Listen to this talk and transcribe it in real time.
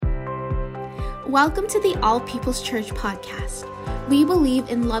Welcome to the All People's Church podcast. We believe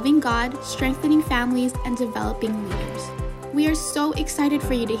in loving God, strengthening families, and developing leaders. We are so excited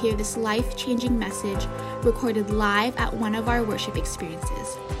for you to hear this life-changing message recorded live at one of our worship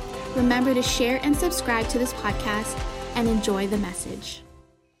experiences. Remember to share and subscribe to this podcast and enjoy the message.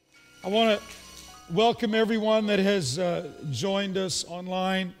 I want to welcome everyone that has joined us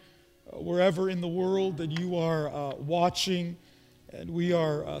online, wherever in the world that you are watching. And we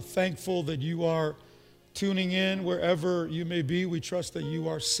are thankful that you are tuning in wherever you may be. We trust that you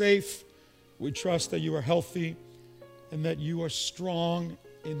are safe. We trust that you are healthy and that you are strong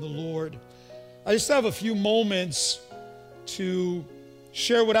in the Lord. I just have a few moments to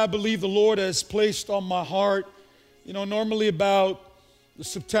share what I believe the Lord has placed on my heart. You know, normally about the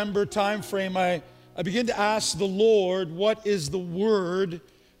September time frame, I begin to ask the Lord, what is the word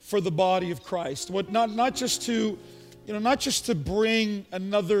for the body of Christ? What not just to bring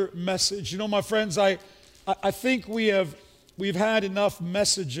another message. You know, my friends, I think we've had enough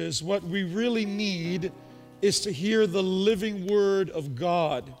messages. What we really need is to hear the living word of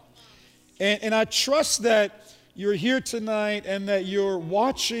God. And I trust that you're here tonight and that you're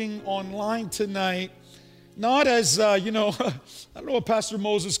watching online tonight, not as, I don't know what Pastor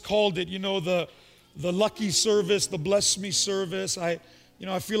Moses called it, the lucky service, the bless me service. I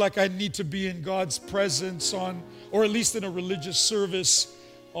feel like I need to be in God's presence or at least in a religious service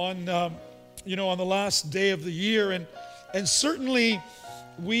on the last day of the year. And certainly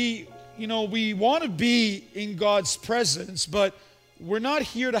we want to be in God's presence, but we're not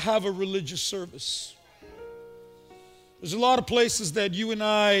here to have a religious service. There's a lot of places that you and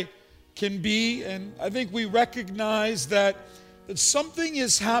I can be, and I think we recognize that something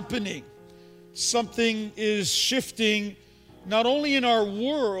is happening. Something is shifting, not only in our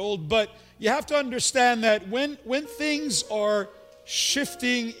world, but you have to understand that when things are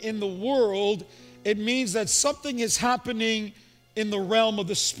shifting in the world, it means that something is happening in the realm of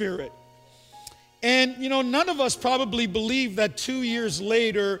the Spirit. And, none of us probably believe that 2 years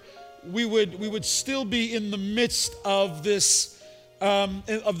later, we would still be in the midst of this, in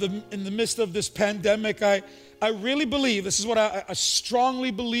the midst of this pandemic. I really believe, this is what I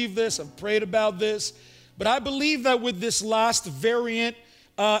strongly believe this, I've prayed about this, but I believe that with this last variant,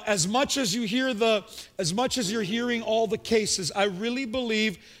 as much as you're hearing all the cases, I really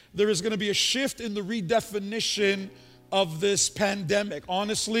believe there is going to be a shift in the redefinition of this pandemic.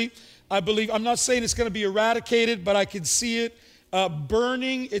 Honestly, I believe, I'm not saying it's going to be eradicated, but I can see it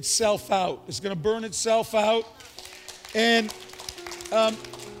burning itself out. It's going to burn itself out. And I'm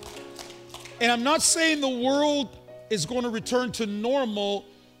not saying the world is going to return to normal,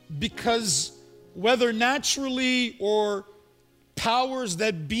 because whether naturally or powers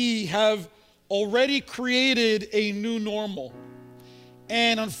that be have already created a new normal.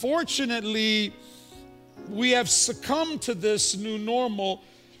 And unfortunately, we have succumbed to this new normal,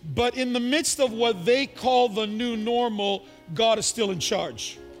 but in the midst of what they call the new normal, God is still in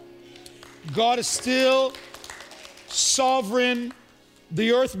charge. God is still sovereign.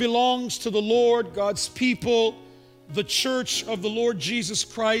 The earth belongs to the Lord, God's people. The church of the Lord Jesus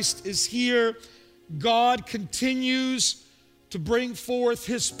Christ is here. God continues to bring forth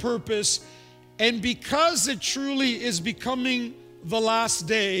His purpose. And because it truly is becoming the last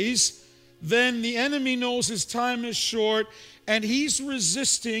days, then the enemy knows his time is short, and he's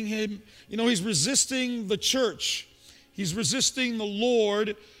resisting him. He's resisting the church. He's resisting the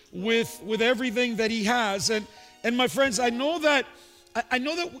Lord with everything that he has. And my friends, I know that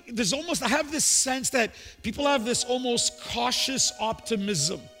there's almost, I have this sense that people have this almost cautious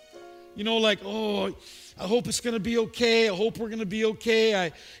optimism. I hope it's going to be okay. I hope we're going to be okay.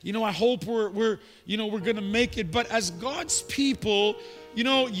 I hope we're going to make it. But as God's people,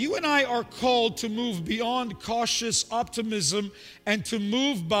 you and I are called to move beyond cautious optimism and to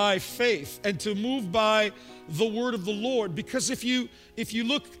move by faith and to move by the word of the Lord. Because if you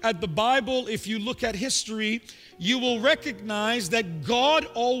look at the Bible, if you look at history, you will recognize that God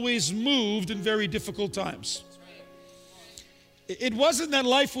always moved in very difficult times. It wasn't that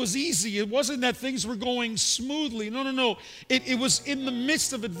life was easy. It wasn't that things were going smoothly. No. It was in the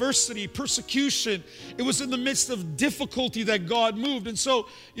midst of adversity, persecution. It was in the midst of difficulty that God moved. And so,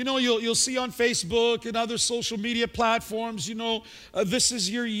 you'll see on Facebook and other social media platforms, this is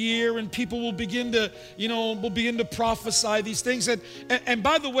your year, and people will begin to prophesy these things. And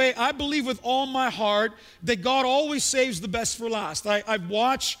by the way, I believe with all my heart that God always saves the best for last. I've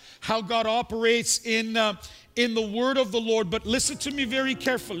watched how God operates in in the word of the Lord. But listen to me very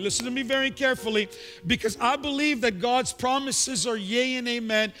carefully. Listen to me very carefully, because I believe that God's promises are yea and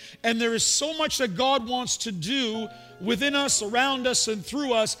amen. And there is so much that God wants to do within us, around us, and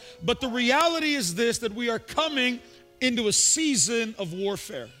through us. But the reality is this, that we are coming into a season of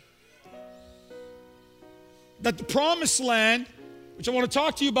warfare. That the promised land, which I want to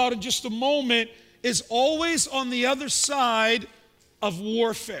talk to you about in just a moment, is always on the other side of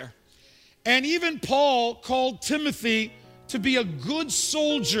warfare. And even Paul called Timothy to be a good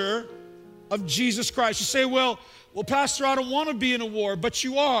soldier of Jesus Christ. You say, well, Pastor, I don't want to be in a war, but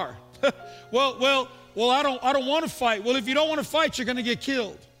you are. well, I don't want to fight. Well, if you don't want to fight, you're going to get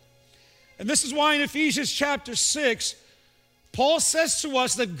killed. And this is why in Ephesians chapter 6, Paul says to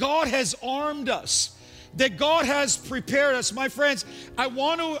us that God has armed us, that God has prepared us. My friends, I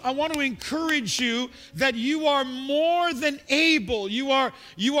want to encourage you that you are more than able. You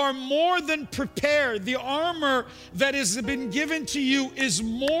are more than prepared. The armor that has been given to you is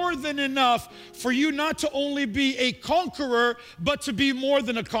more than enough for you not to only be a conqueror, but to be more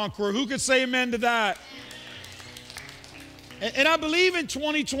than a conqueror. Who could say amen to that? And I believe in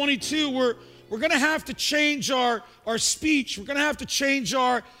 2022, we're going to have to change our speech. We're going to have to change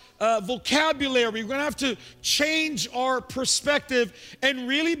our vocabulary. We're going to have to change our perspective and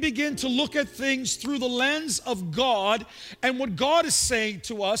really begin to look at things through the lens of God and what God is saying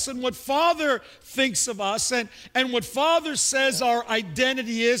to us and what Father thinks of us and what Father says our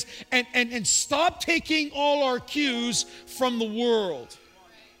identity is, and stop taking all our cues from the world.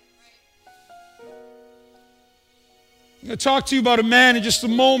 I'm going to talk to you about a man in just a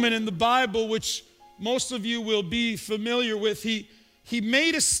moment in the Bible, which most of you will be familiar with. He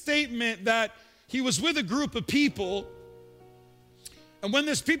made a statement that he was with a group of people, and when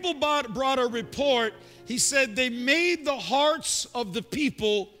this people brought a report, he said they made the hearts of the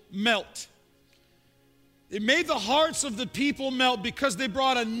people melt. They made the hearts of the people melt because they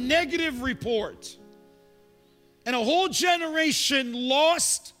brought a negative report. And a whole generation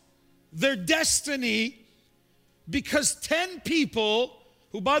lost their destiny because 10 people,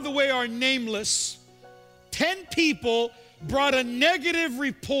 who by the way are nameless, 10 people brought a negative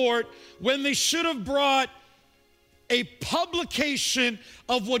report when they should have brought a publication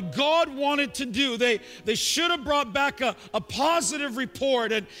of what God wanted to do. They should have brought back a positive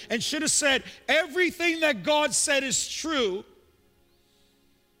report and should have said everything that God said is true.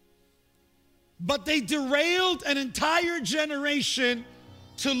 But they derailed an entire generation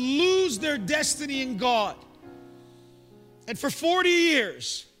to lose their destiny in God. And for 40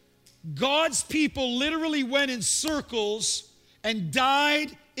 years, God's people literally went in circles and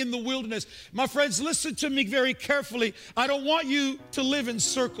died in the wilderness. My friends, listen to me very carefully. I don't want you to live in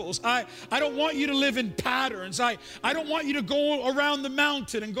circles. I don't want you to live in patterns. I don't want you to go around the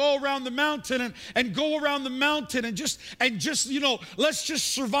mountain and go around the mountain and go around the mountain and just let's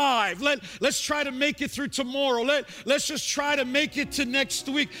just survive. Let's try to make it through tomorrow. Let's just try to make it to next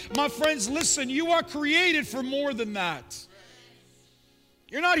week. My friends, listen, you are created for more than that.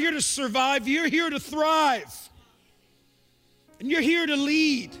 You're not here to survive, you're here to thrive. And you're here to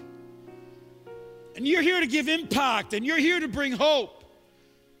lead. And you're here to give impact. And you're here to bring hope.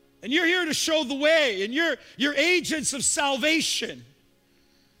 And you're here to show the way. And you're agents of salvation.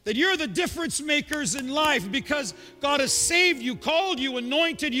 That you're the difference makers in life because God has saved you, called you,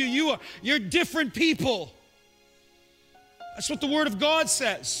 anointed you. You're different people. That's what the Word of God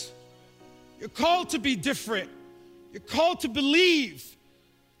says. You're called to be different. You're called to believe.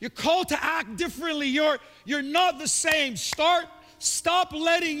 You're called to act differently. You're not the same. Stop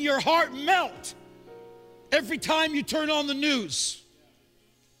letting your heart melt every time you turn on the news.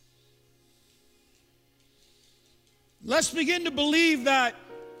 Let's begin to believe that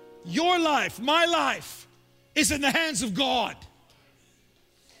your life, my life, is in the hands of God.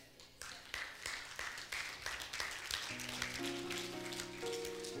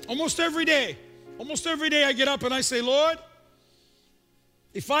 Almost every day I get up and I say, Lord,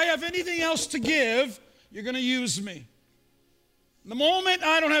 if I have anything else to give, you're going to use me. The moment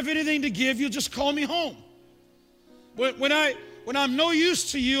I don't have anything to give, you'll just call me home. When I'm no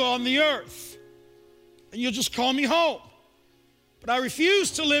use to you on the earth, and you'll just call me home. But I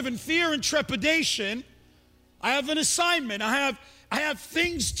refuse to live in fear and trepidation. I have an assignment. I have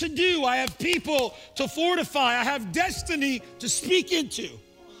things to do. I have people to fortify. I have destiny to speak into.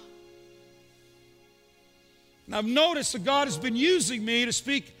 And I've noticed that God has been using me to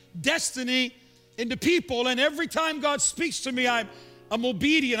speak destiny into people. And every time God speaks to me, I'm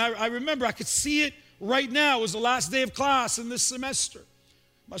obedient. I remember I could see it right now. It was the last day of class in this semester.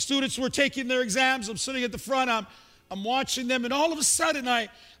 My students were taking their exams. I'm sitting at the front. I'm watching them, and all of a sudden I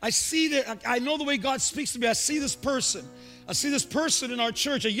see that, I know the way God speaks to me. I see this person in our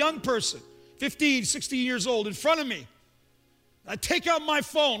church, a young person, 15, 16 years old, in front of me. I take out my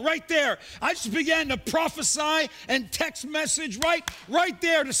phone right there. I just began to prophesy and text message right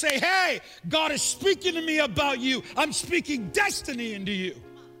there to say, hey, God is speaking to me about you. I'm speaking destiny into you.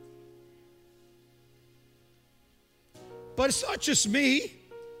 But it's not just me.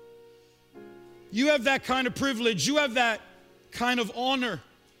 You have that kind of privilege. You have that kind of honor.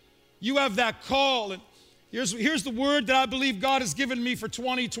 You have that call. And here's the word that I believe God has given me for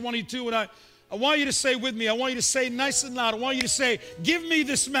 2022. And I want you to say with me, I want you to say nice and loud. I want you to say, give me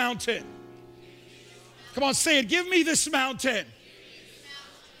this mountain. Come on, say it. Give me this mountain.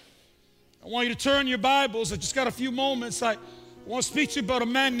 I want you to turn your Bibles. I just got a few moments. I want to speak to you about a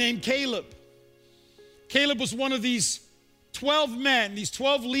man named Caleb. Caleb was one of these 12 men, these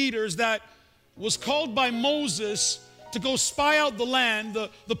 12 leaders that was called by Moses to go spy out the land,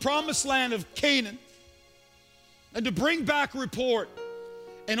 the promised land of Canaan, and to bring back a report.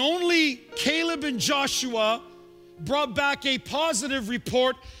 And only Caleb and Joshua brought back a positive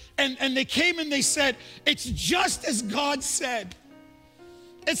report, and they came and they said, it's just as God said.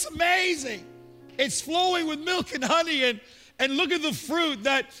 It's amazing. It's flowing with milk and honey, and look at the fruit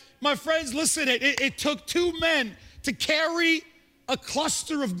that, my friends, listen, it took 2 men to carry a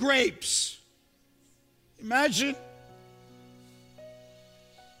cluster of grapes. Imagine.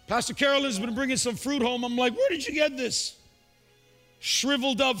 Pastor Carolyn's been bringing some fruit home. I'm like, where did you get this?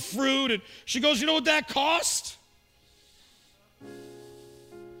 Shriveled up fruit. And she goes, you know what that cost?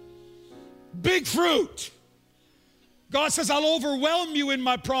 Big fruit. God says, I'll overwhelm you in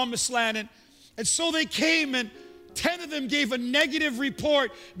my promised land. And so they came, and 10 of them gave a negative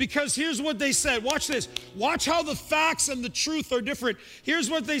report, because here's what they said. Watch this. Watch how the facts and the truth are different. Here's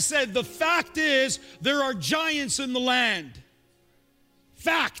what they said. The fact is, there are giants in the land.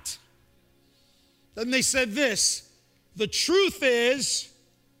 Fact. Then they said this. The truth is,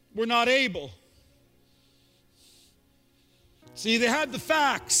 we're not able. See, they had the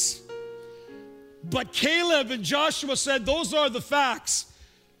facts. But Caleb and Joshua said, those are the facts.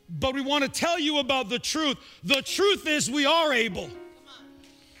 But we want to tell you about the truth. The truth is, we are able. Come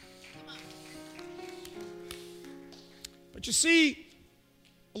on. But you see,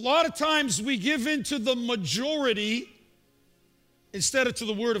 a lot of times we give in to the majority instead of to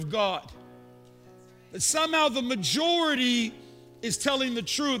the Word of God. That somehow the majority is telling the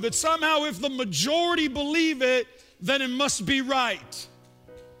truth. That somehow if the majority believe it, then it must be right.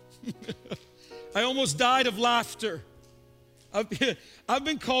 I almost died of laughter. I've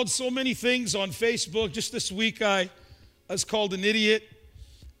been called so many things on Facebook. Just this week I was called an idiot.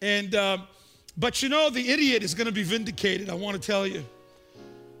 But you know, the idiot is going to be vindicated, I want to tell you.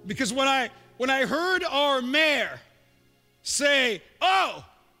 Because when I heard our mayor say, oh,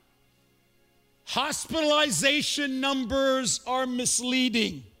 hospitalization numbers are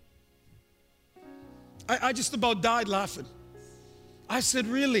misleading, I just about died laughing. I said,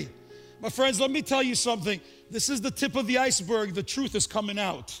 really? My friends, let me tell you something. This is the tip of the iceberg. The truth is coming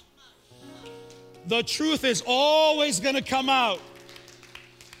out. The truth is always going to come out.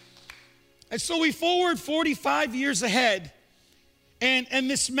 And so we forward 45 years ahead, and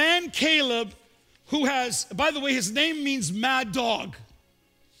this man Caleb, who has, by the way, his name means mad dog.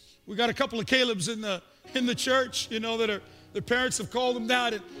 We got a couple of Calebs in the church, you know, that their parents have called him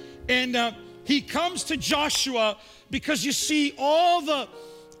that. And he comes to Joshua because you see all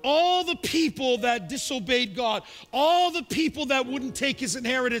the people that disobeyed God, all the people that wouldn't take his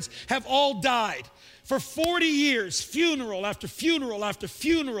inheritance have all died. For 40 years, funeral after funeral after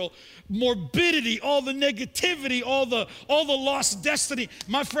funeral, morbidity, all the negativity, all the lost destiny.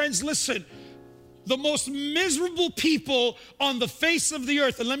 My friends, listen, the most miserable people on the face of the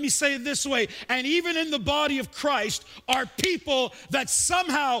earth, and let me say it this way, and even in the body of Christ, are people that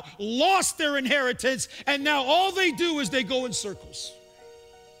somehow lost their inheritance, and now all they do is they go in circles.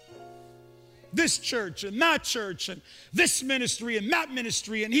 This church and that church and this ministry and that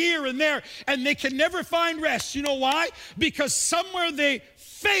ministry and here and there, and they can never find rest. You know why? Because somewhere they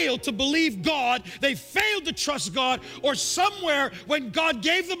failed to believe God, they failed to trust God, or somewhere when God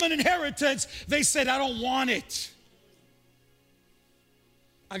gave them an inheritance, they said, I don't want it.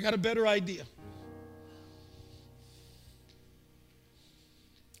 I got a better idea.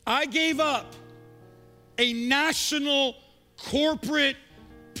 I gave up a national corporate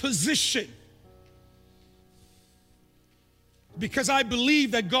position because I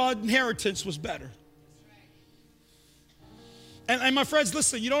believed that God's inheritance was better. And my friends,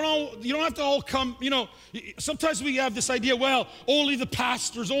 listen, you don't have to all come, sometimes we have this idea, well, only the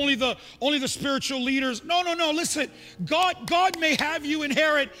pastors, only the spiritual leaders. No, listen, God may have you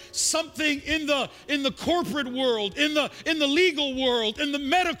inherit something in the corporate world, in the legal world, in the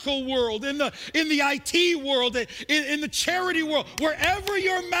medical world, in the IT world, in the charity world, wherever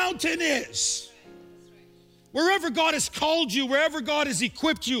your mountain is. Wherever God has called you, wherever God has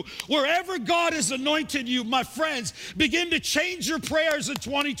equipped you, wherever God has anointed you, my friends, begin to change your prayers in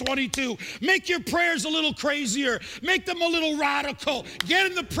 2022. Make your prayers a little crazier. Make them a little radical. Get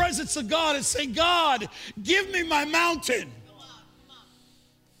in the presence of God and say, God, give me my mountain.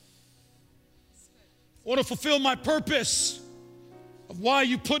 I want to fulfill my purpose of why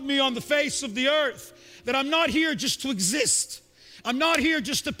you put me on the face of the earth, that I'm not here just to exist. I'm not here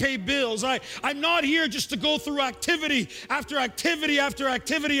just to pay bills. I'm not here just to go through activity after activity after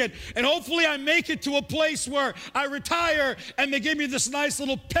activity, and hopefully I make it to a place where I retire and they give me this nice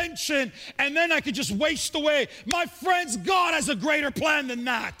little pension and then I could just waste away. My friends, God has a greater plan than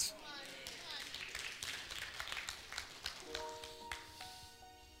that.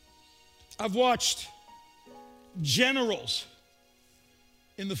 I've watched generals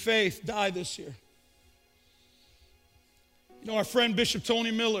in the faith die this year. Our friend Bishop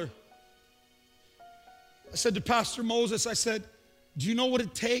Tony Miller, I said to Pastor Moses, I said, do you know what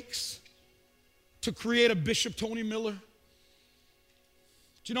it takes to create a Bishop Tony Miller? Do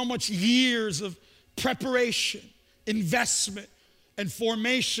you know how much years of preparation, investment, and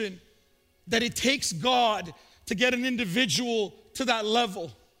formation that it takes God to get an individual to that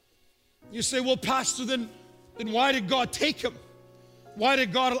level? You say, well, Pastor, then why did God take him? Why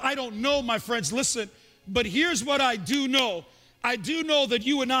did God? I don't know, my friends. Listen, but here's what I do know. I do know that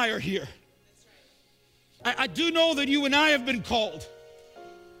you and I are here. I do know that you and I have been called,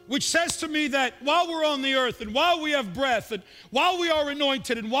 which says to me that while we're on the earth and while we have breath and while we are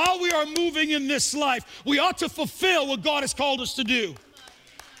anointed and while we are moving in this life, we ought to fulfill what God has called us to do.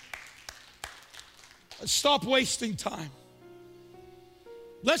 Let's stop wasting time.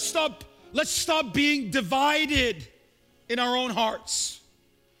 Let's stop being divided in our own hearts.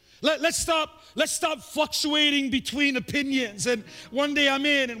 Let's stop fluctuating between opinions, and one day I'm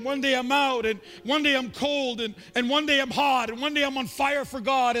in and one day I'm out, and one day I'm cold and one day I'm hot, and one day I'm on fire for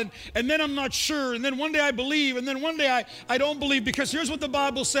God, and then I'm not sure, and then one day I believe, and then one day I don't believe, because here's what the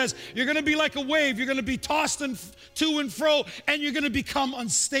Bible says: you're going to be like a wave, you're going to be tossed to and fro, and you're going to become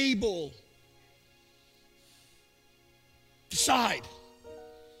unstable. Decide.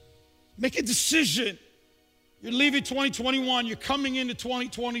 Make a decision. You're leaving 2021, you're coming into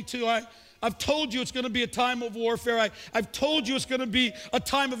 2022. I've told you it's going to be a time of warfare. I've told you it's going to be a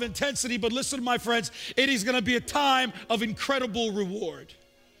time of intensity, but listen, my friends, it is going to be a time of incredible reward.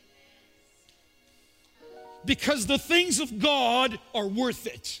 Because the things of God are worth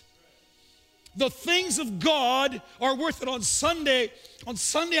it. The things of God are worth it. On Sunday,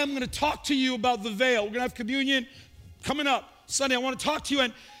 I'm going to talk to you about the veil. We're going to have communion coming up Sunday. I want to talk to you,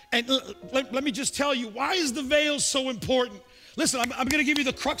 and let me just tell you, why is the veil so important? Listen, I'm going to give you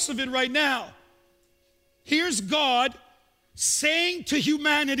the crux of it right now. Here's God saying to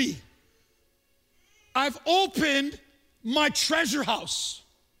humanity, I've opened my treasure house.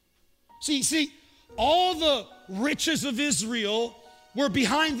 See, all the riches of Israel were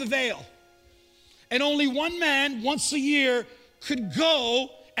behind the veil. And only one man once a year could go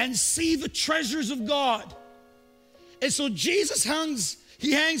and see the treasures of God. And so Jesus hangs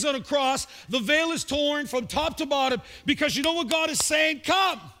on a cross. The veil is torn from top to bottom, because you know what God is saying?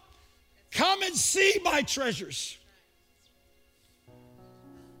 Come and see my treasures.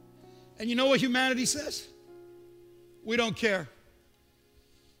 And you know what humanity says? We don't care.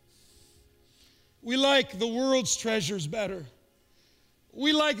 We like the world's treasures better.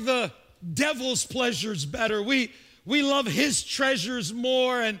 We like the devil's pleasures better. We love his treasures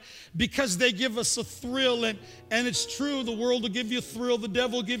more, and because they give us a thrill, and it's true, the world will give you a thrill, the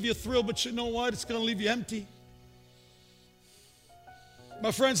devil will give you a thrill, but you know what? It's going to leave you empty.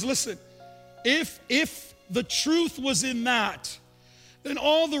 My friends, listen, if the truth was in that, then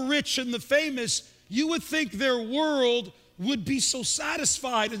all the rich and the famous, you would think their world would be so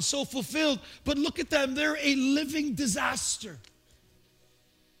satisfied and so fulfilled, but look at them, they're a living disaster.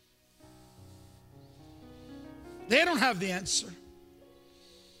 They don't have the answer.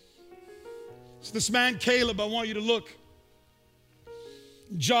 So this man, Caleb, I want you to look.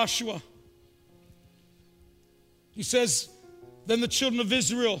 Joshua. He says, then the children of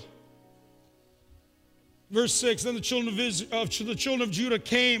Israel, verse 6, then the children of Judah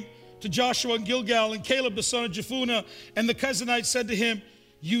came to Joshua in Gilgal, and Caleb the son of Jephunneh and the Kenizzite said to him,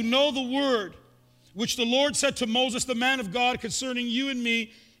 you know the word which the Lord said to Moses, the man of God, concerning you and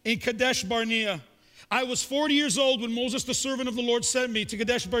me in Kadesh Barnea. I was 40 years old when Moses, the servant of the Lord, sent me to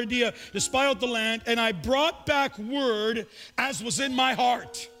Kadesh Barnea to spy out the land, and I brought back word as was in my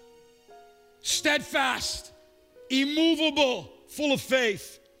heart. Steadfast, immovable, full of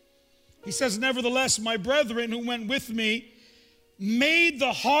faith. He says, nevertheless, my brethren who went with me made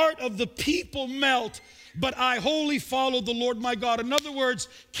the heart of the people melt, but I wholly followed the Lord my God. In other words,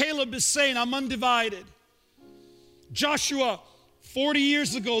 Caleb is saying, I'm undivided. Joshua, 40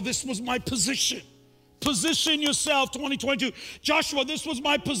 years ago, this was my position. Position yourself, 2022. Joshua, this was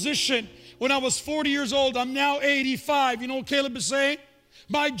my position when I was 40 years old. I'm now 85. You know what Caleb is saying?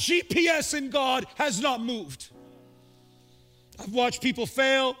 My GPS in God has not moved. I've watched people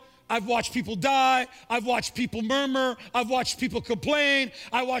fail. I've watched people die. I've watched people murmur. I've watched people complain.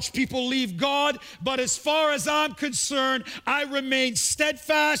 I watched people leave God. But as far as I'm concerned, I remain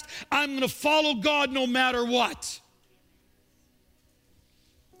steadfast. I'm going to follow God no matter what.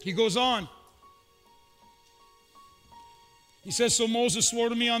 He goes on. He says, so Moses swore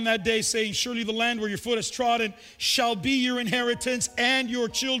to me on that day, saying, surely the land where your foot has trodden shall be your inheritance and your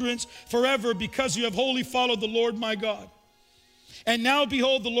children's forever, because you have wholly followed the Lord my God. And now,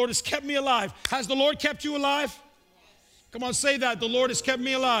 behold, the Lord has kept me alive. Has the Lord kept you alive? Come on, say that. The Lord has kept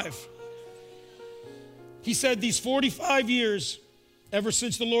me alive. He said, these 45 years, ever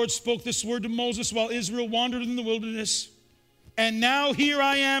since the Lord spoke this word to Moses while Israel wandered in the wilderness. And now here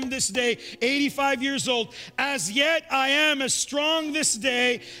I am this day, 85 years old. As yet I am as strong this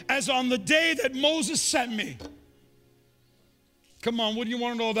day as on the day that Moses sent me. Come on, wouldn't you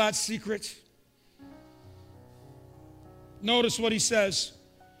want to know that secret? Notice what he says.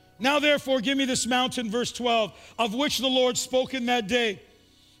 Now therefore give me this mountain, verse 12, of which the Lord spoke in that day.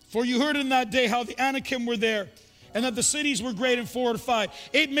 For you heard in that day how the Anakim were there, and that the cities were great and fortified.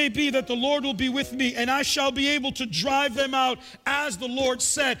 It may be that the Lord will be with me, and I shall be able to drive them out as the Lord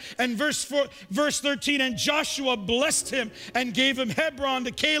said. And verse 13, and Joshua blessed him and gave him Hebron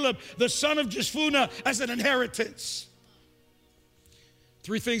to Caleb, the son of Jephunneh, as an inheritance.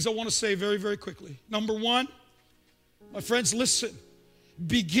 Three things I want to say very, very quickly. Number one, my friends, listen.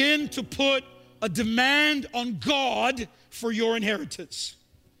 Begin to put a demand on God for your inheritance.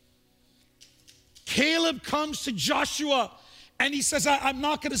 Caleb comes to Joshua and he says, I'm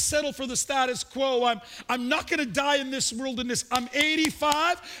not going to settle for the status quo. I'm not going to die in this wilderness. I'm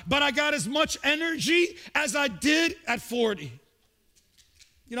 85, but I got as much energy as I did at 40.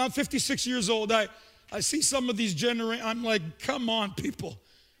 You know, I'm 56 years old. I see some of these generations. I'm like, come on, people.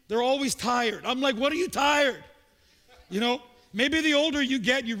 They're always tired. I'm like, what are you tired? You know, maybe the older you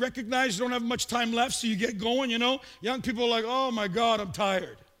get, you recognize you don't have much time left, so you get going, you know. Young people are like, oh my God, I'm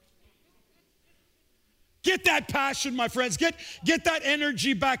tired. Get that passion, my friends. Get that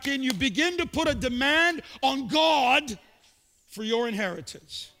energy back in you. Begin to put a demand on God for your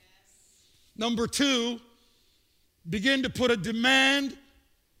inheritance. Number two, begin to put a demand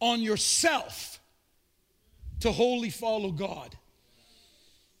on yourself to wholly follow God.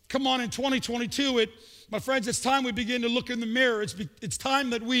 Come on, in 2022, my friends, it's time we begin to look in the mirror. It's time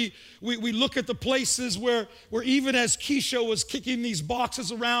that we look at the places where even as Keisha was kicking these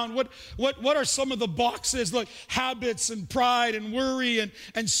boxes around, what are some of the boxes, like habits and pride and worry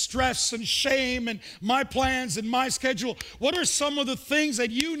and stress and shame and my plans and my schedule? What are some of the things that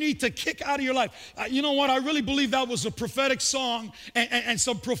you need to kick out of your life? You know what? I really believe that was a prophetic song and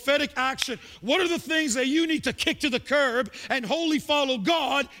some prophetic action. What are the things that you need to kick to the curb and wholly follow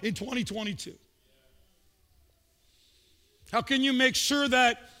God in 2022? How can you make sure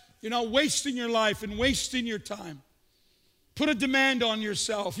that you're not wasting your life and wasting your time? Put a demand on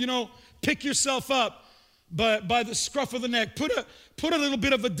yourself. You know, pick yourself up by the scruff of the neck. Put a little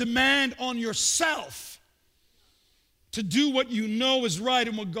bit of a demand on yourself to do what you know is right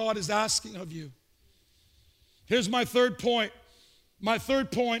and what God is asking of you. Here's my third point. My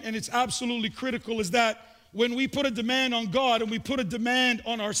third point, and it's absolutely critical, is that when we put a demand on God and we put a demand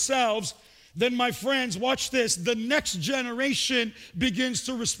on ourselves, then, my friends, watch this. The next generation begins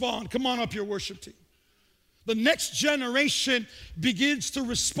to respond. Come on up here, worship team. The next generation begins to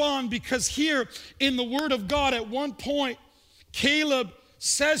respond because here in the Word of God, at one point, Caleb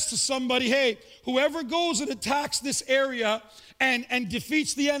says to somebody, hey, whoever goes and attacks this area and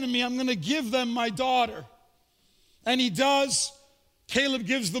defeats the enemy, I'm going to give them my daughter. And he does. Caleb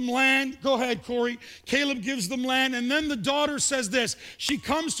gives them land. Go ahead, Corey. Caleb gives them land. And then the daughter says this. She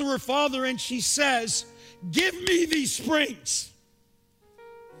comes to her father and she says, give me these springs.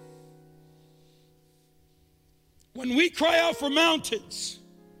 When we cry out for mountains,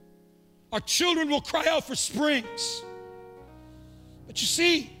 our children will cry out for springs. But you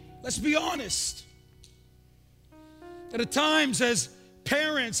see, let's be honest. And at times as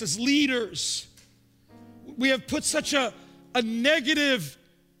parents, as leaders, we have put such a negative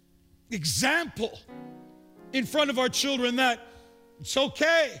example in front of our children that it's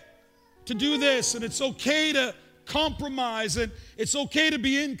okay to do this, and it's okay to compromise, and it's okay to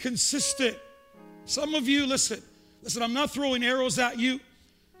be inconsistent. Some of you, listen, I'm not throwing arrows at you,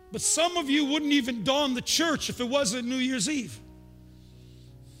 but some of you wouldn't even dawn the church if it wasn't New Year's Eve.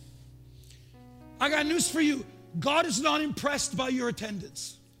 I got news for you. God is not impressed by your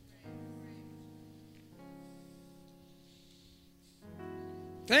attendance.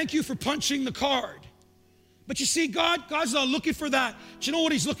 Thank you for punching the card. But you see, God's not looking for that. Do you know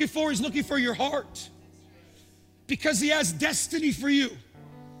what He's looking for? He's looking for your heart. Because He has destiny for you.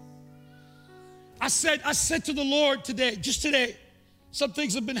 I said to the Lord today, just today, some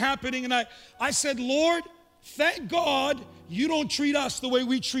things have been happening, and I said, Lord, thank God you don't treat us the way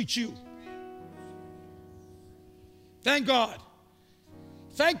we treat you. Thank God.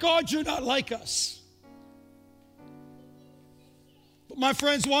 Thank God you're not like us. But my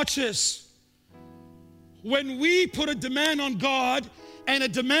friends, watch this. When we put a demand on God and a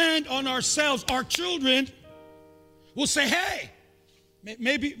demand on ourselves, our children will say, hey,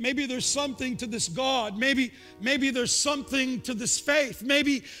 maybe there's something to this God. Maybe there's something to this faith.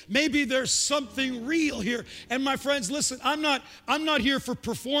 Maybe there's something real here. And my friends, listen, I'm not here for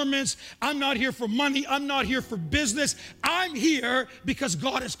performance. I'm not here for money. I'm not here for business. I'm here because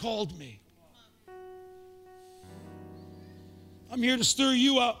God has called me. I'm here to stir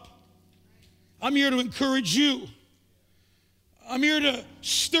you up. I'm here to encourage you. I'm here to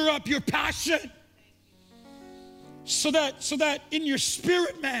stir up your passion. So that in your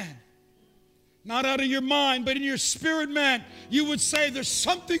spirit, man, not out of your mind, but in your spirit, man, you would say there's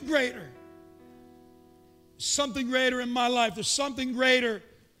something greater. Something greater in my life. There's something greater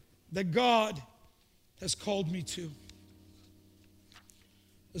that God has called me to.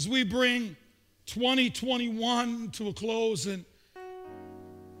 As we bring 2021 to a close, and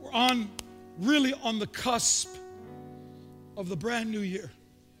we're really on the cusp of the brand new year.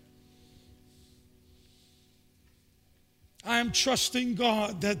 I am trusting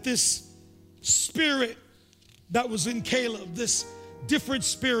God that this spirit that was in Caleb, this different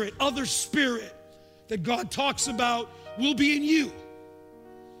spirit, other spirit that God talks about will be in you.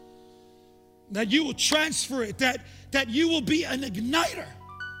 That you will transfer it, that you will be an igniter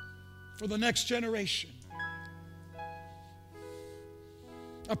for the next generation.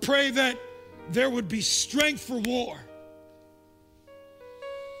 I pray that there would be strength for war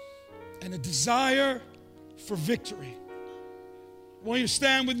and a desire for victory. I want you to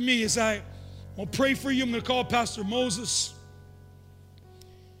stand with me as I will pray for you. I'm going to call Pastor Moses.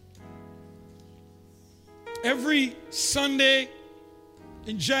 Every Sunday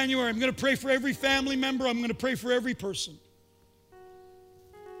in January, I'm going to pray for every family member. I'm going to pray for every person.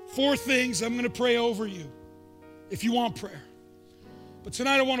 4 things I'm going to pray over you if you want prayer. But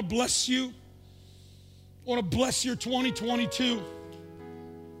tonight I want to bless you. I want to bless your 2022.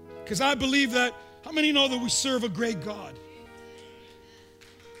 Because I believe that, how many know that we serve a great God?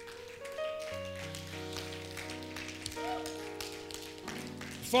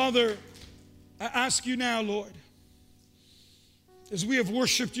 Father, I ask you now, Lord, as we have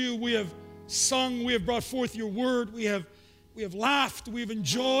worshiped you, we have sung, we have brought forth your word, we have laughed, we've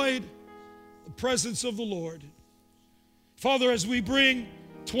enjoyed the presence of the Lord. Father, as we bring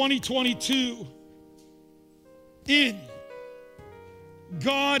 2022 in,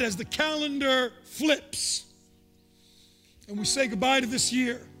 God, as the calendar flips and we say goodbye to this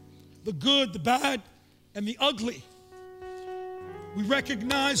year, the good, the bad, and the ugly, we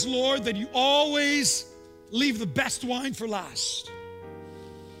recognize, Lord, that you always leave the best wine for last,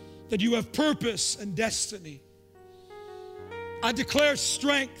 that you have purpose and destiny. I declare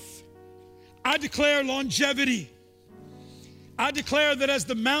strength. I declare longevity. I declare that as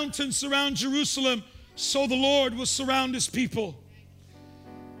the mountains surround Jerusalem, so the Lord will surround his people.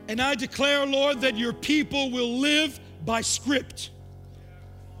 And I declare, Lord, that your people will live by script.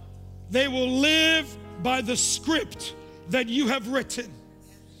 They will live by the script that you have written.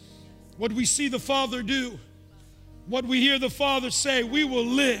 What we see the Father do, what we hear the Father say, we will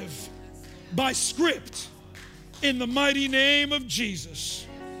live by script in the mighty name of Jesus.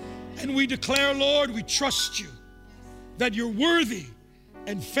 And we declare, Lord, we trust you, that you're worthy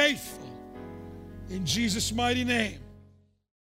and faithful in Jesus' mighty name.